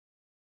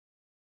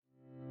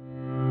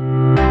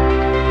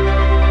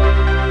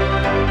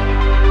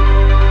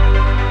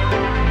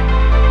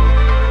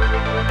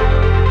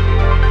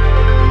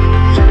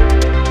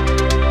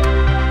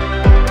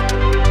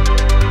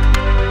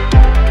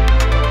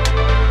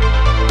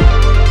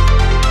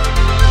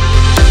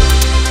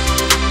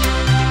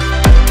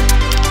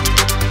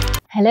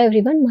Hello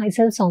everyone,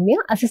 myself Sowmya,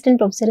 Assistant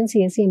Professor in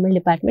CSE AIML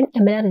Department,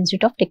 MLR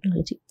Institute of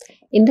Technology.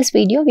 In this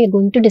video, we are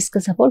going to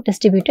discuss about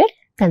distributed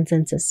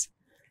consensus.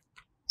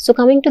 So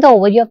coming to the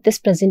overview of this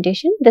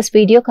presentation, this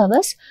video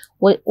covers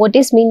what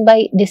is meant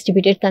by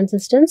distributed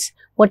consensus,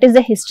 what is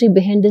the history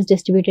behind this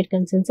distributed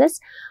consensus,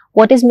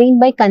 what is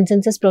meant by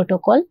consensus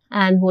protocol,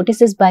 and what is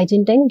this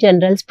Byzantine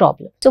generals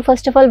problem. So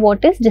first of all,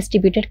 what is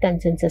distributed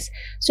consensus?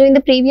 So in the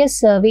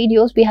previous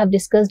videos, we have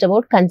discussed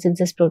about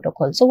consensus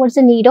protocol. So what's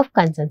the need of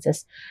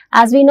consensus?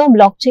 As we know,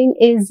 blockchain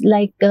is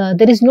like,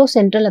 there is no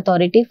central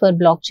authority for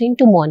blockchain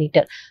to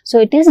monitor. So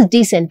it is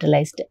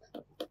decentralized.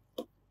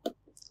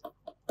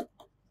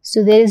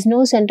 So there is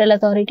no central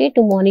authority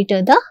to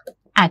monitor the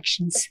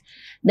actions.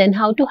 Then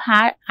how to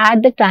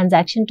add the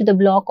transaction to the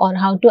block, or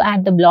how to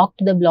add the block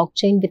to the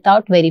blockchain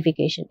without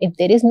verification. If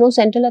there is no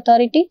central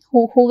authority,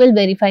 who will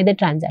verify the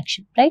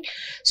transaction, right?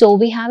 So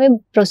we have a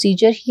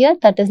procedure here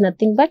that is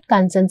nothing but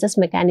consensus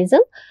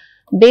mechanism.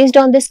 Based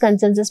on this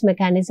consensus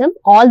mechanism,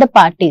 all the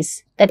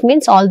parties, that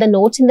means all the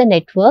nodes in the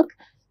network,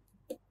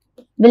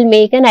 will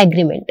make an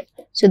agreement.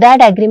 So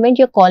that agreement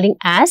you're calling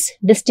as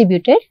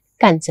distributed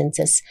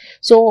consensus.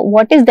 So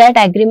what is that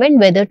agreement?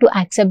 Whether to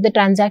accept the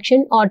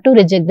transaction or to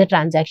reject the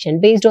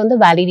transaction based on the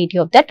validity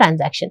of the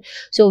transaction.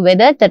 So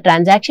whether the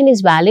transaction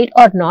is valid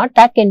or not,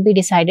 that can be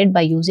decided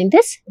by using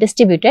this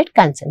distributed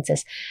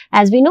consensus.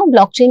 As we know,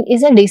 blockchain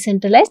is a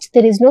decentralized.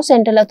 There is no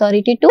central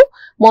authority to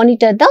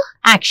monitor the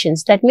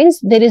actions. That means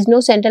there is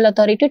no central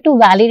authority to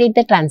validate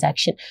the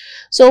transaction.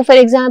 So for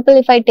example,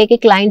 if I take a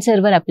client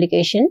server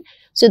application,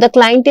 so the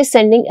client is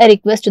sending a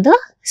request to the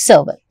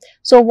server.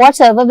 So what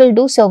server will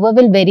do? Server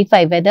will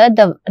verify whether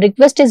the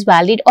request is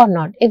valid or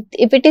not.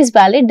 If it is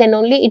valid, then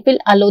only it will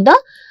allow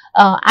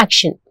the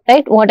action,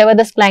 right? Whatever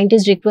the client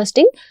is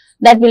requesting,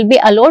 that will be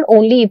allowed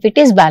only if it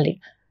is valid.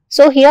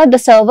 So here the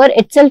server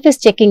itself is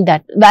checking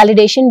that.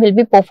 Validation will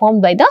be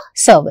performed by the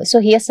server. So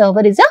here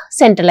server is a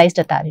centralized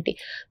authority.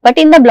 But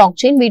in the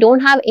blockchain, we don't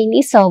have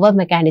any server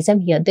mechanism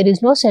here. There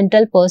is no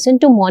central person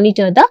to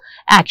monitor the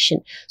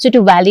action. So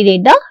to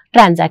validate the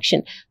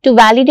transaction, to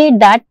validate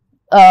that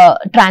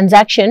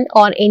transaction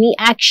or any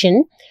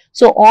action,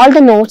 so all the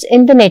nodes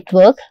in the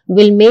network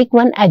will make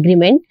one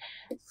agreement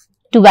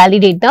to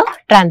validate the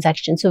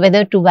transaction. So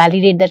whether to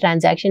validate the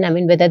transaction,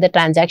 whether the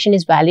transaction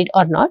is valid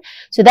or not.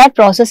 So that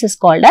process is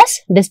called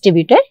as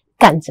distributed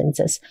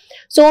consensus.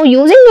 So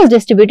using this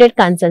distributed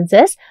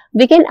consensus,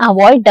 we can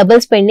avoid double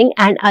spending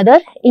and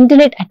other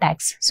internet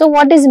attacks. So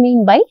what is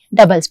mean by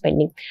double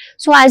spending?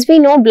 So as we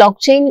know,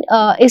 blockchain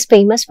is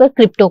famous for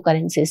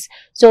cryptocurrencies.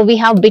 So we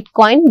have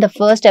Bitcoin, the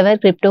first ever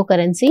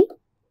cryptocurrency,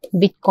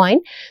 Bitcoin.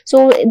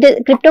 So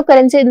the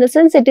cryptocurrency, in the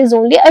sense, it is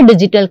only a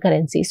digital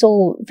currency.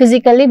 So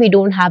physically we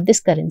don't have this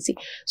currency.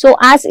 So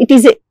as it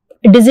is a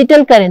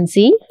digital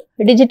currency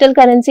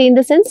in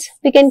the sense,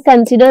 we can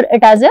consider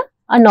it as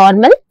a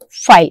normal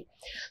file.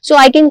 So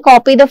I can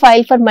copy the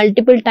file for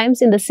multiple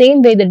times. In the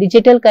same way, the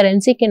digital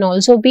currency can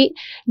also be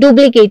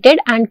duplicated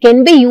and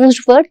can be used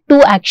for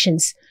two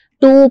actions,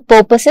 two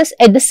purposes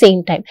at the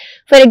same time.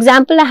 For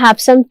example, I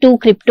have some two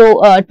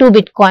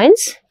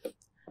Bitcoins.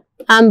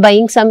 I'm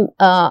buying some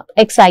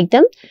X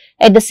item.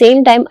 At the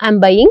same time, I'm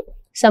buying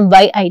some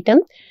Y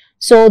item.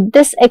 So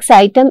this X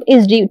item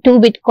is 2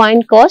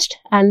 Bitcoin cost,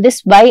 and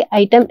this Y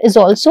item is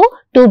also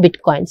 2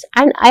 Bitcoins,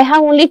 and I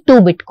have only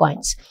 2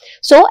 Bitcoins.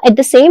 So at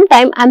the same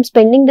time, I'm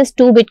spending this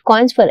 2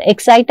 Bitcoins for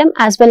X item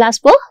as well as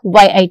for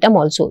Y item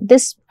also.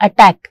 This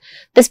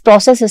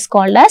process is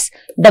called as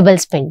double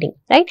spending,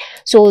 right?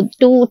 So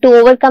to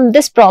overcome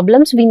these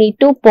problems, we need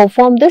to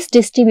perform this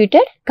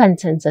distributed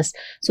consensus.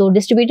 So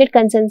distributed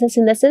consensus,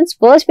 in the sense,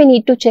 first we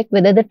need to check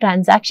whether the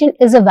transaction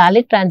is a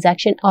valid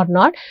transaction or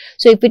not.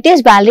 So if it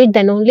is valid,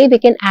 then only we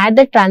can add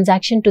the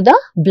transaction to the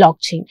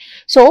blockchain.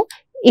 So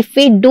if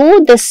we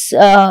do this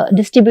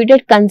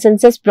distributed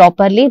consensus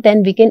properly,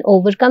 then we can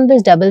overcome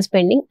this double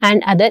spending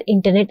and other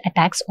internet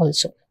attacks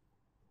also.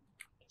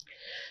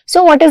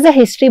 So what is the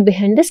history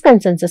behind this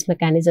consensus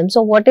mechanism?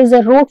 So what is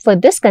the root for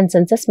this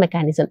consensus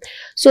mechanism?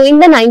 So in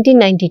the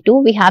 1992,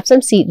 we have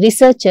some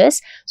researchers.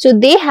 So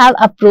they have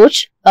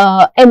approached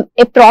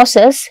a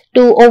process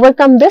to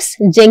overcome this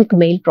junk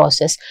mail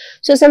process.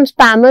 So some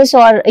spammers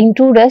or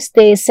intruders,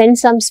 they send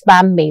some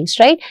spam mails,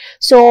 right?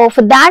 So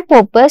for that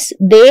purpose,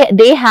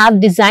 they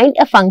have designed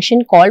a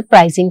function called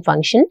pricing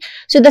function.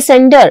 So the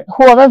sender,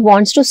 whoever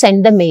wants to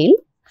send the mail,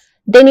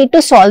 they need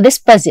to solve this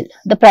puzzle,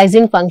 the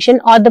pricing function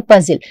or the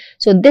puzzle.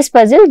 So this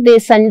puzzle, the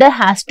sender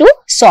has to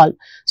solve.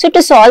 So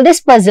to solve this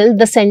puzzle,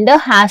 the sender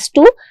has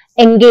to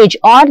engage,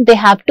 or they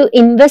have to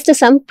invest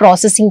some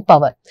processing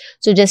power.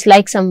 So just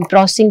like some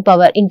processing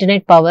power,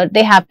 internet power,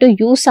 they have to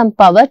use some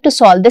power to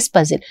solve this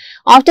puzzle.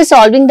 After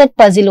solving that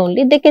puzzle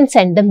only, they can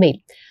send the mail.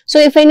 So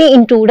if any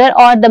intruder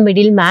or the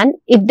middleman,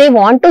 if they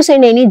want to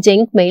send any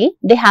junk mail,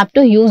 they have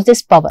to use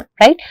this power,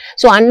 right?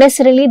 So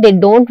unnecessarily, they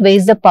don't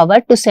waste the power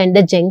to send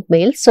the junk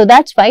mail. So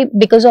that's why,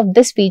 because of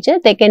this feature,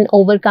 they can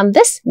overcome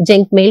this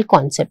junk mail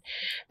concept.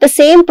 The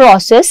same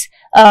process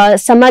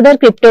some other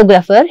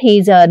cryptographer, he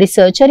is a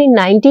researcher in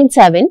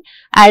 1907,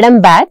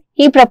 Adam Back,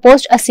 he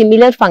proposed a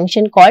similar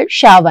function called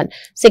SHA-1,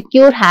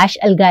 Secure Hash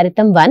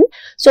Algorithm 1.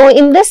 So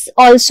in this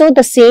also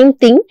the same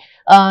thing,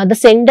 the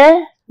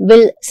sender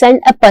will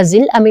send a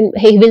puzzle,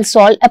 he will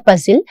solve a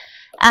puzzle,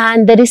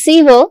 and the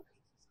receiver,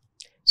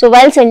 so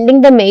while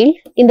sending the mail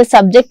in the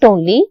subject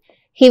only,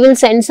 he will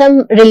send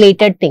some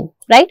related thing,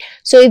 right?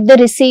 So if the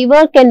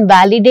receiver can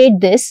validate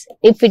this,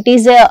 if it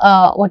is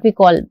a what we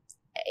call,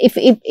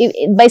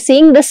 if by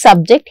seeing the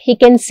subject, he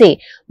can say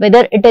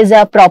whether it is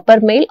a proper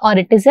mail or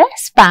it is a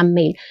spam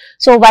mail.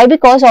 So why?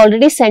 Because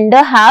already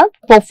sender have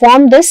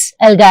performed this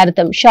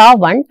algorithm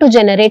SHA-1 to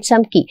generate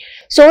some key.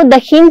 So the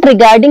hint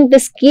regarding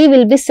this key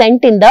will be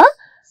sent in the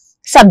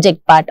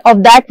subject part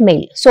of that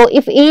mail. So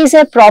if he is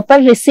a proper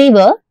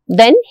receiver,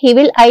 then he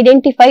will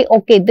identify,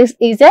 okay, this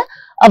is a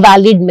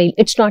valid mail,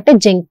 it's not a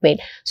junk mail.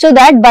 So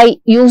that by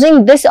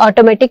using this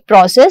automatic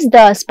process,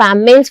 the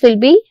spam mails will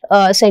be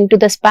sent to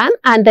the spam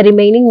and the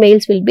remaining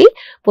mails will be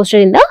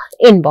posted in the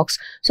inbox.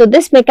 So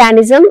this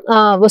mechanism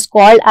was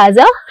called as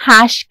a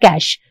hash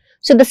cache.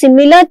 So the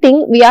similar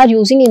thing we are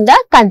using in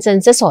the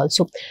consensus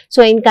also.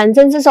 So in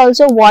consensus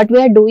also, what we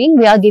are doing,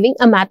 we are giving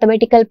a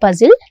mathematical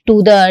puzzle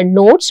to the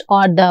nodes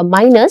or the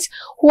miners.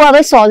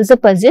 Whoever solves the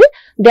puzzle,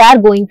 they are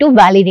going to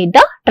validate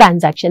the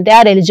transaction. They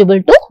are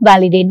eligible to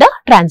validate the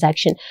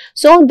transaction.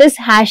 So this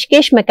hash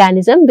cache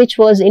mechanism, which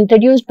was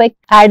introduced by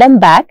Adam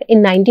Back in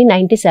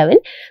 1997,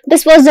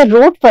 this was the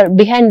root for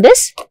behind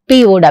this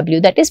POW,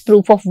 that is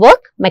proof of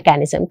work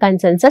mechanism,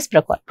 consensus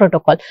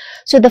protocol.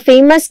 So the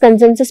famous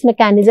consensus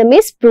mechanism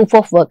is proof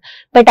of work.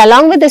 But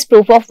along with this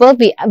proof of work,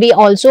 we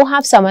also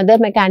have some other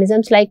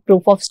mechanisms like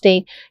proof of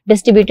stake,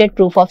 distributed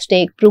proof of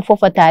stake, proof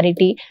of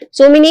authority.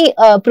 So many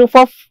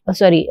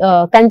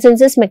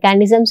consensus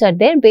mechanisms are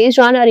there. Based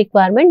on our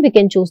requirement, we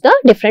can choose the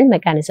different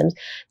mechanisms.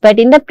 But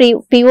in the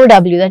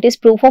POW, that is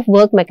proof of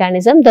work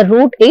mechanism, the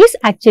root is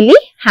actually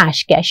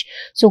hash cache.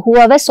 So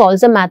whoever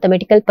solves the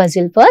mathematical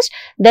puzzle first,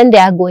 then they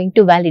are going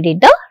to validate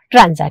the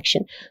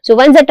transaction. So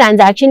once the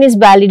transaction is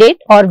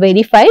validated or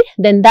verified,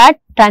 then that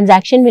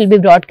transaction will be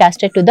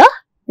broadcasted to the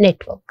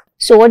network.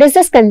 So what is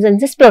this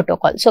consensus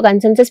protocol? So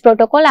consensus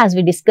protocol, as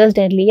we discussed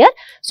earlier,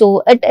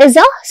 so it is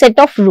a set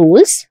of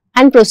rules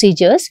and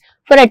procedures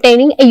for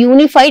attaining a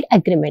unified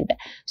agreement.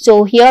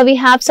 So here we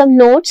have some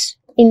nodes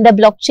in the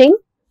blockchain.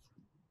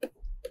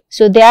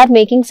 So they are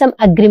making some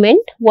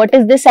agreement. What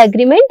is this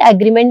agreement?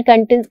 Agreement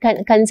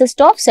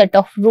consists of set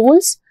of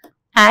rules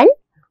and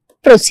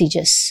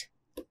procedures.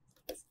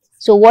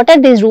 So what are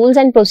these rules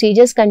and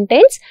procedures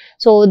contains?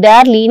 So they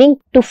are leaning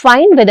to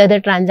find whether the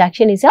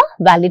transaction is a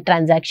valid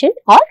transaction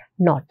or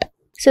not.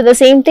 So the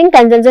same thing,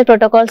 consensus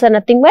protocols are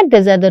nothing but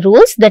these are the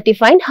rules that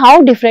define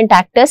how different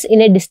actors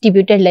in a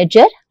distributed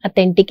ledger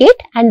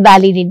authenticate and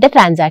validate the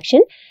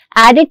transaction,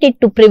 added it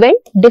to prevent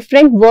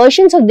different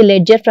versions of the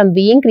ledger from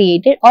being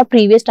created or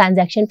previous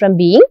transaction from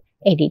being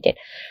edited.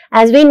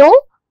 As we know,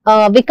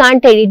 we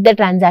can't edit the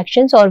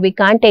transactions or we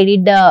can't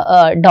edit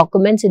the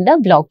documents in the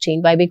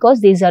blockchain. Why?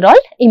 Because these are all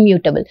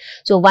immutable.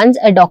 So once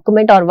a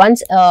document or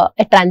once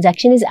a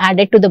transaction is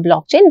added to the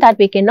blockchain, that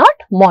we cannot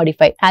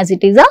modify as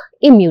it is a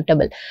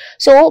immutable.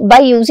 So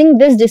by using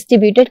this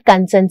distributed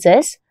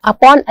consensus,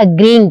 upon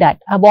agreeing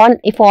that,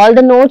 if all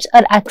the nodes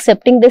are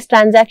accepting this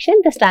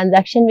transaction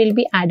will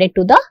be added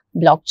to the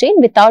blockchain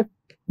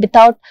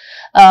without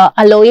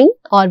allowing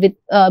or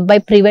by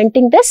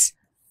preventing this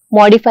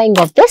modifying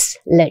of this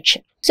ledger.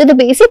 So the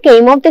basic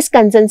aim of this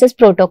consensus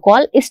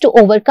protocol is to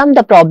overcome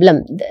the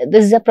problem.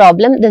 This is a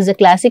problem, this is a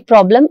classic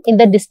problem in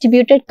the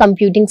distributed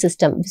computing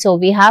system. So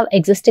we have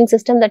existing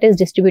system, that is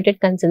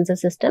distributed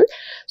consensus system.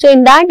 So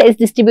in that is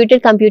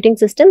distributed computing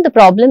system, the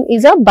problem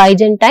is a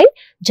Byzantine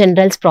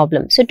generals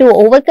problem. So to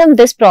overcome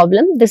this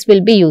problem, this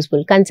will be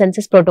useful,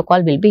 consensus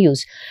protocol will be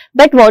used.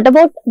 But what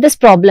about this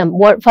problem?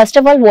 First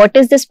of all, what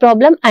is this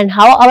problem and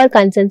how our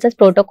consensus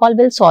protocol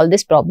will solve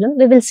this problem?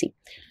 We will see.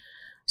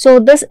 So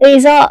this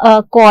is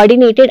a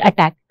coordinated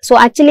attack. So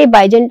actually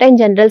Byzantine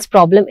generals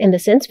problem in the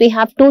sense we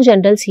have two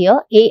generals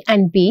here, A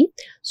and B.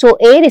 So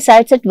A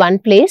resides at one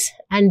place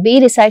and B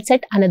resides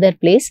at another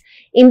place.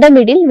 In the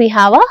middle we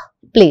have a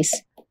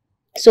place.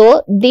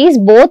 So these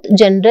both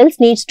generals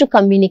needs to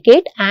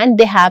communicate and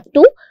they have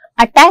to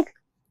attack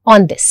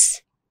on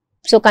this.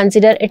 So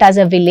consider it as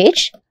a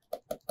village.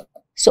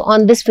 So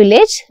on this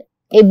village,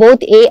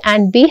 both A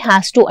and B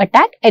has to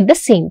attack at the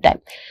same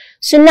time.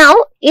 So now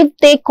if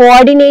they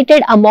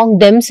coordinated among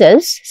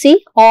themselves,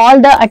 see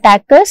all the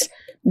attackers,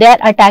 they are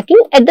attacking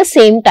at the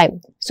same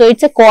time. So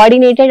it's a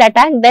coordinated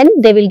attack, then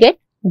they will get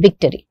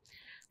victory.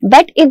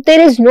 But if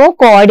there is no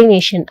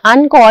coordination,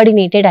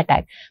 uncoordinated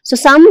attack, so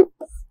some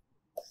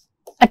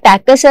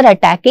attackers are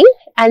attacking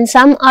and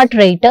some are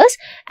traitors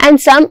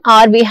and some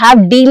are, we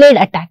have delayed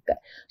attacker.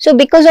 So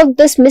because of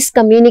this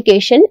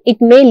miscommunication, it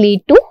may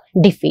lead to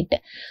defeat.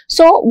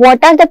 So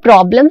what are the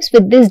problems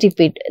with this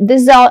defeat?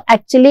 This is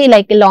actually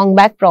like a long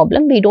back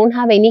problem. We don't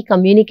have any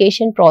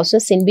communication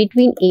process in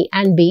between A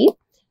and B.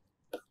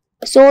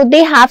 So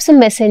they have some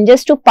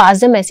messengers to pass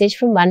the message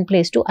from one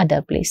place to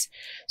other place.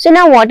 So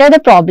now what are the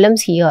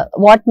problems here?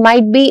 What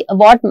might be,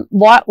 what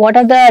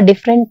are the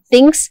different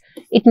things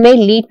it may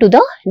lead to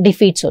the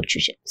defeat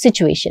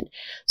situation?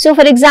 So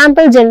for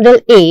example, General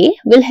A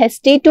will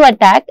hesitate to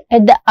attack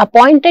at the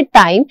appointed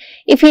time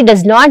if he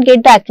does not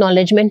get the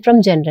acknowledgement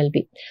from General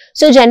B.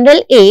 So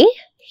General A,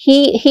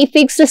 he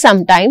fixed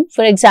some time,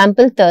 for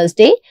example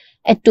Thursday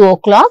at 2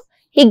 o'clock,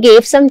 he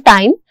gave some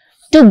time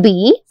to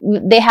B.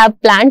 They have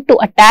planned to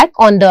attack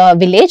on the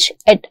village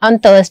on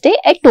Thursday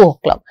at 2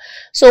 o'clock.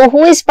 So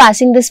who is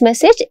passing this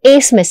message?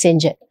 A's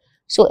messenger.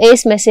 So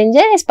A's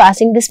messenger is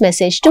passing this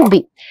message to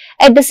B.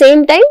 At the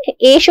same time,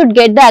 A should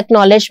get the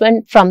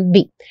acknowledgement from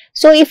B.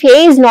 So if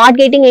A is not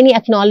getting any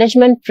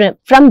acknowledgement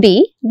from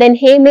B, then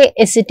he may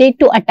hesitate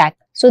to attack.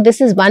 So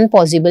this is one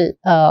possible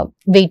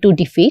way to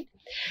defeat.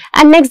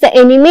 And next, the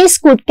enemies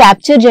could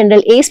capture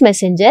General A's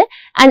messenger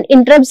and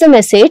interrupt the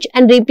message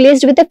and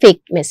replace it with a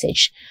fake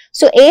message.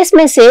 So A's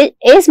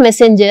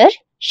messenger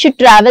should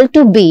travel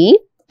to B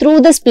through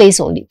this place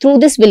only, through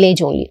this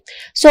village only.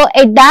 So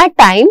at that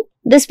time,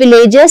 this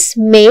villagers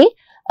may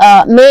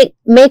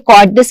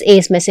caught this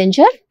A's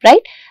messenger,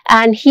 right?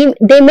 And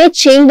they may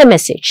change the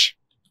message.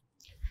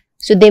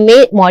 So they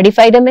may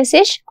modify the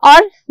message or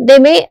they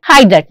may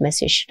hide that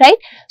message, right?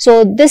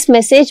 So this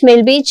message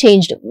may be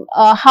changed.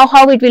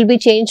 How it will be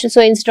changed?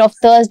 So instead of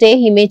Thursday,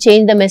 he may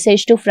change the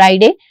message to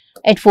Friday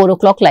at 4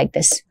 o'clock like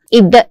this,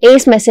 if the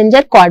A's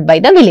messenger caught by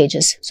the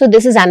villagers. So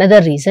this is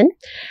another reason.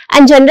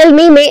 And General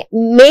B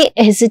may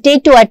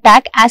hesitate to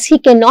attack as he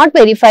cannot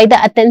verify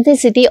the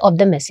authenticity of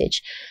the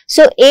message.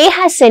 So A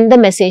has sent the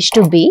message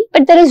to B,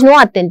 but there is no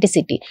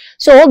authenticity.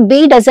 So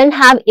B doesn't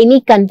have any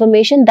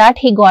confirmation that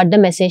he got the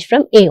message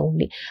from A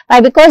only.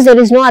 Why? Because there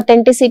is no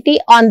authenticity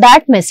on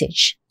that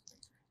message.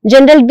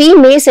 General B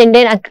may send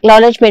an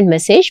acknowledgement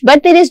message,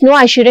 but there is no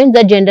assurance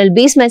that General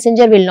B's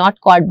messenger will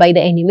not caught by the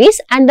enemies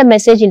and the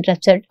message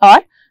intercepted or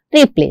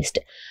replaced.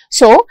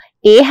 So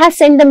A has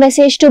sent the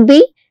message to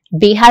B,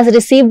 B has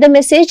received the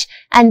message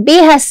and B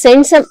has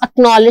sent some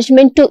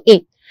acknowledgement to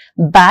A.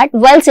 But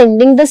while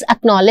sending this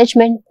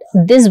acknowledgement,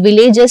 these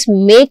villagers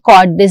may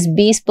caught this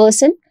B's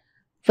person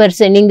for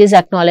sending this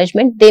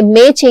acknowledgement. They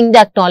may change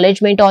the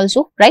acknowledgement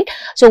also, right?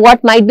 So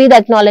what might be the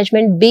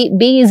acknowledgement?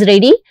 B is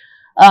ready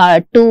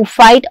to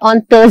fight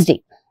on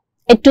Thursday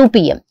at 2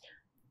 p.m.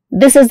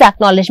 This is the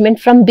acknowledgement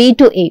from B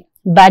to A.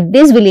 But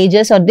these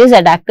villagers or these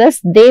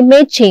attackers, they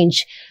may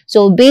change.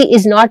 So B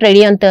is not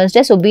ready on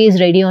Thursday, so B is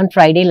ready on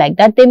Friday, like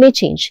that they may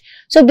change.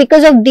 So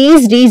because of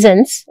these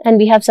reasons, and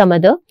we have some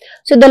other,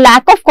 so the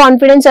lack of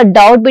confidence or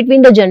doubt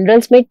between the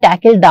generals may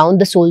tackle down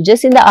the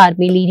soldiers in the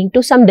army, leading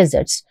to some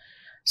deserts.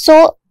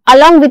 So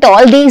along with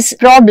all these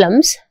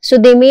problems, so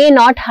they may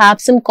not have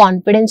some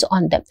confidence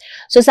on them.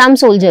 So some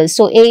soldiers,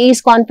 so A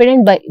is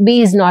confident but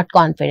B is not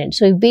confident.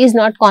 So if B is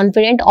not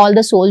confident, all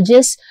the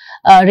soldiers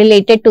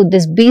related to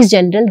this B's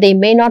general, they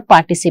may not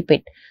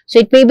participate. So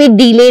it may be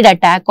delayed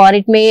attack, or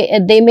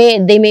they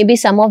may be,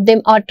 some of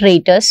them are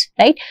traitors,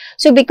 right?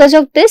 So because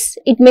of this,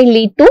 it may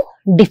lead to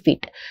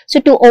defeat.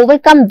 So to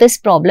overcome this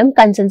problem,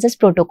 consensus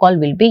protocol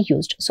will be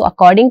used. So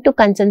according to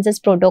consensus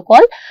protocol,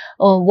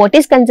 what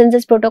is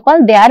consensus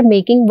protocol? They are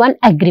making one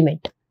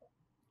agreement.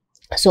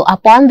 So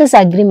upon this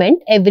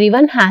agreement,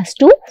 everyone has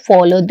to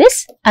follow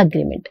this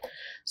agreement.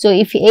 So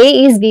if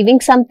A is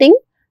giving something,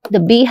 the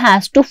B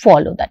has to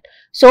follow that.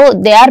 So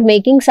they are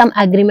making some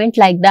agreement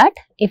like that.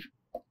 If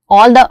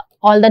all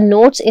the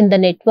nodes in the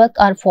network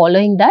are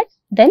following that,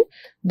 then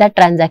that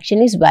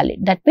transaction is valid.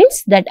 That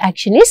means that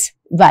action is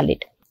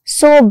valid.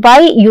 So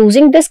by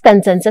using this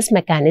consensus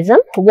mechanism,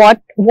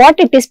 what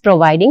it is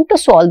providing to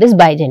solve this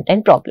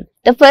Byzantine problem?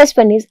 The first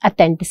one is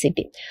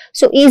authenticity.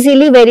 So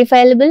easily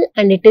verifiable,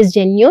 and it is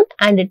genuine,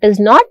 and it is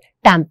not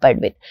tampered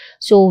with.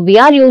 So we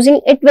are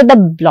using it with the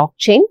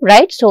blockchain,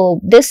 right?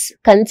 So this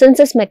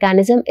consensus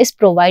mechanism is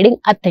providing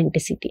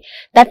authenticity.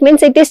 That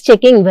means it is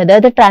checking whether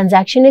the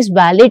transaction is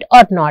valid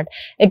or not.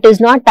 It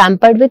is not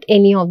tampered with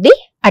any of the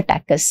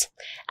attackers.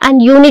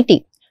 And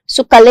unity.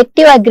 So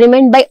collective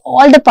agreement by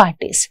all the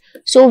parties.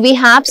 So we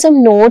have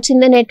some nodes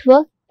in the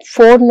network,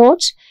 4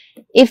 nodes.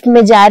 If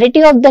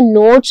majority of the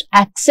nodes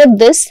accept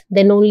this,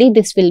 then only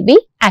this will be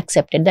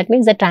accepted. That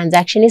means the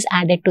transaction is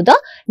added to the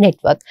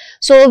network.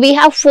 So we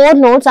have 4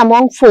 nodes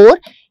among 4.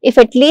 If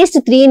at least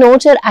 3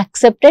 nodes are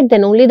accepted,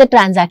 then only the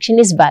transaction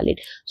is valid.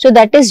 So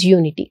that is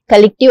unity,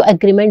 collective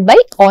agreement by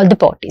all the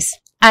parties.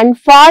 And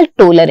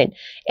fault-tolerant.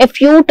 A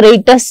few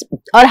traitors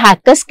or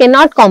hackers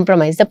cannot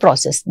compromise the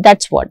process.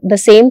 That's what. The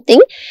same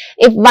thing.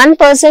 If one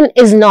person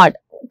is not,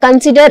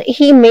 consider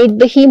he might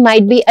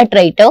be a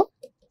traitor.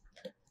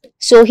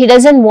 So he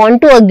doesn't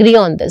want to agree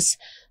on this.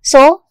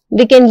 So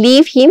we can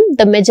leave him.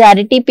 The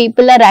majority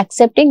people are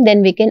accepting,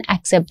 then we can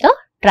accept the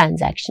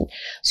transaction.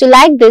 So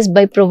like this,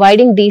 by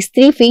providing these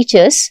 3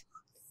 features,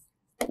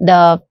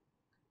 the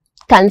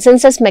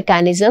consensus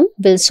mechanism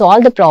will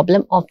solve the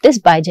problem of this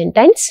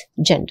Byzantine's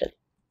general.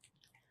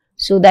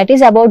 So that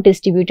is about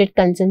distributed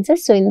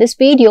consensus. So in this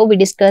video, we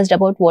discussed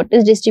about what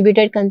is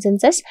distributed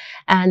consensus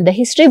and the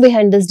history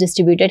behind this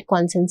distributed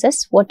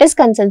consensus, what is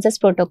consensus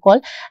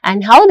protocol,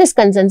 and how this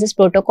consensus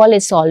protocol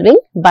is solving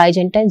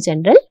Byzantine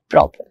general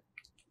problem.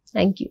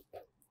 Thank you.